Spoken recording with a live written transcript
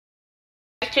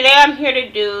today I'm here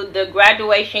to do the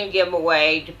graduation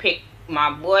giveaway to pick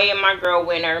my boy and my girl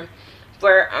winner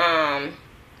for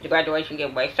the graduation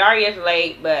giveaway. Sorry it's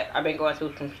late, but I've been going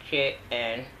through some shit,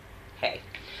 and hey.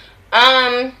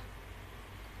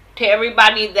 To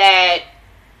everybody that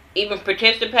even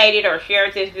participated or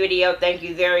shared this video, thank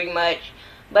you very much.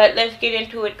 But let's get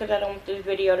into it, because I don't want this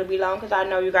video to be long, because I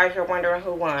know you guys are wondering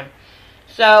who won.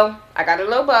 So, I got a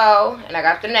little bow, and I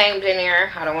got the names in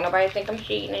there. I don't want nobody to think I'm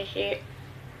cheating and shit.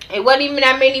 It wasn't even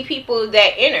that many people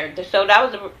that entered, so that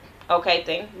was a okay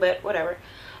thing, but whatever.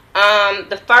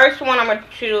 The first one I'm going to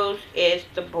choose is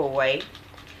the boy.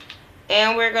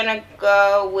 And we're going to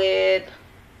go with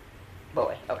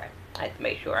boy. Okay. I had to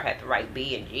make sure I had the right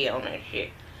B and G on that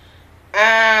shit.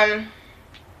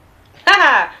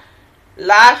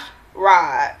 Last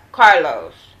Rod,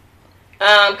 Carlos.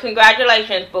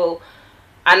 Congratulations, boo.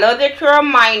 I know that you're a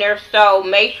minor, so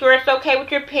make sure it's okay with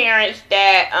your parents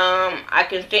that I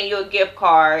can send you a gift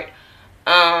card.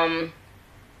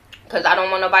 Because I don't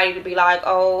want nobody to be like,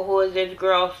 oh, who is this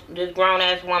girl, this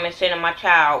grown-ass woman sending my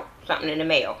child something in the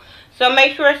mail. So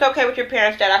make sure it's okay with your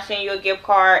parents that I send you a gift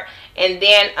card. And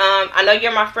then I know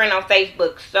you're my friend on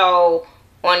Facebook, so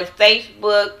on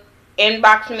Facebook,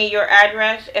 inbox me your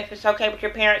address if it's okay with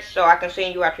your parents, so I can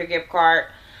send you out your gift card.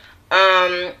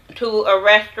 To a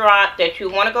restaurant that you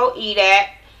want to go eat at.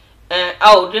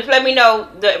 Oh, just let me know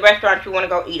the restaurant you want to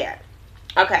go eat at.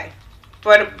 Okay.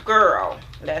 For the girl.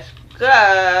 Let's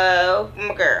go.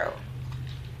 My girl.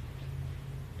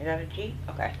 Is that a G?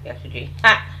 Okay, that's a G.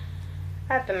 Ha!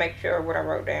 I have to make sure what I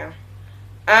wrote down.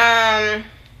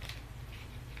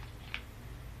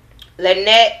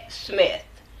 Lynette Smith.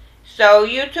 So,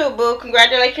 you too, boo.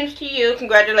 Congratulations to you.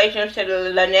 Congratulations to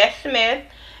Lynette Smith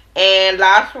and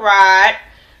Last Rod.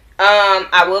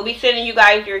 I will be sending you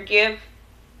guys your gift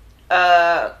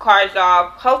cards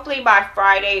off hopefully by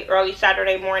Friday, early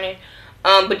Saturday morning.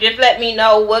 But just let me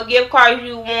know what gift cards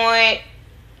you want.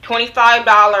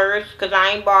 $25, because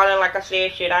I ain't balling, like I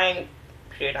said. I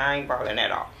ain't balling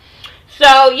at all.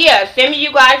 So yeah, send me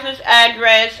you guys this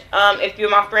address if you're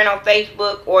my friend on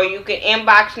Facebook, or you can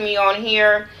inbox me on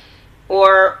here,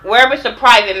 or wherever it's a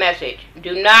private message.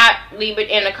 Do not leave it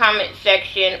in the comment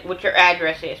section what your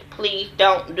address is. Please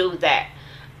don't do that.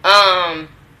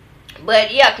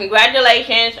 But yeah,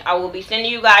 congratulations. I will be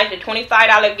sending you guys a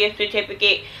 $25 gift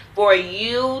certificate for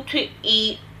you to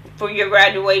eat for your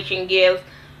graduation gift.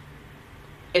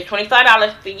 It's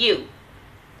 $25 for you.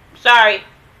 Sorry.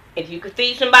 If you could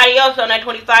feed somebody else on that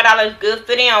 $25, good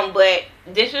for them. But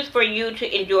this is for you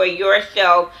to enjoy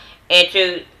yourself and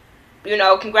to, you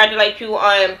know, congratulate you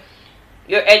on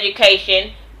your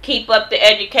education. Keep up the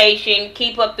education.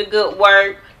 Keep up the good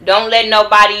work. Don't let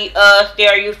nobody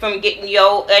scare you from getting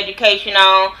your education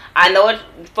on. I know it's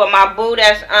for my boo,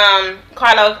 that's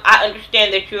Carlos. I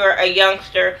understand that you're a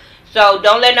youngster, so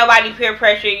don't let nobody peer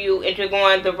pressure you into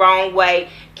going the wrong way.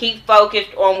 Keep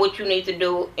focused on what you need to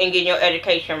do and get your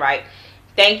education right.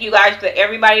 Thank you guys for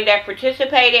everybody that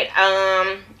participated.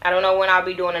 I don't know when I'll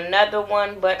be doing another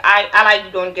one, but I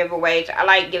like doing giveaways. I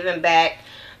like giving back,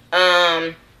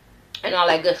 and all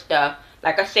that good stuff.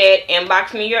 Like I said,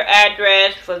 inbox me your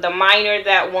address. For the minor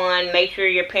that won, make sure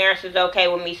your parents is okay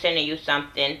with me sending you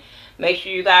something. Make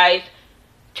sure you guys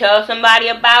tell somebody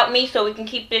about me so we can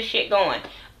keep this shit going.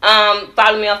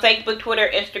 Follow me on Facebook, Twitter,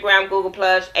 Instagram, Google+,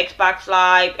 Xbox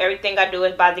Live. Everything I do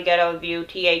is by The Ghetto View.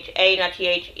 THA, not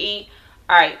THE.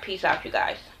 Alright, peace out, you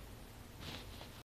guys.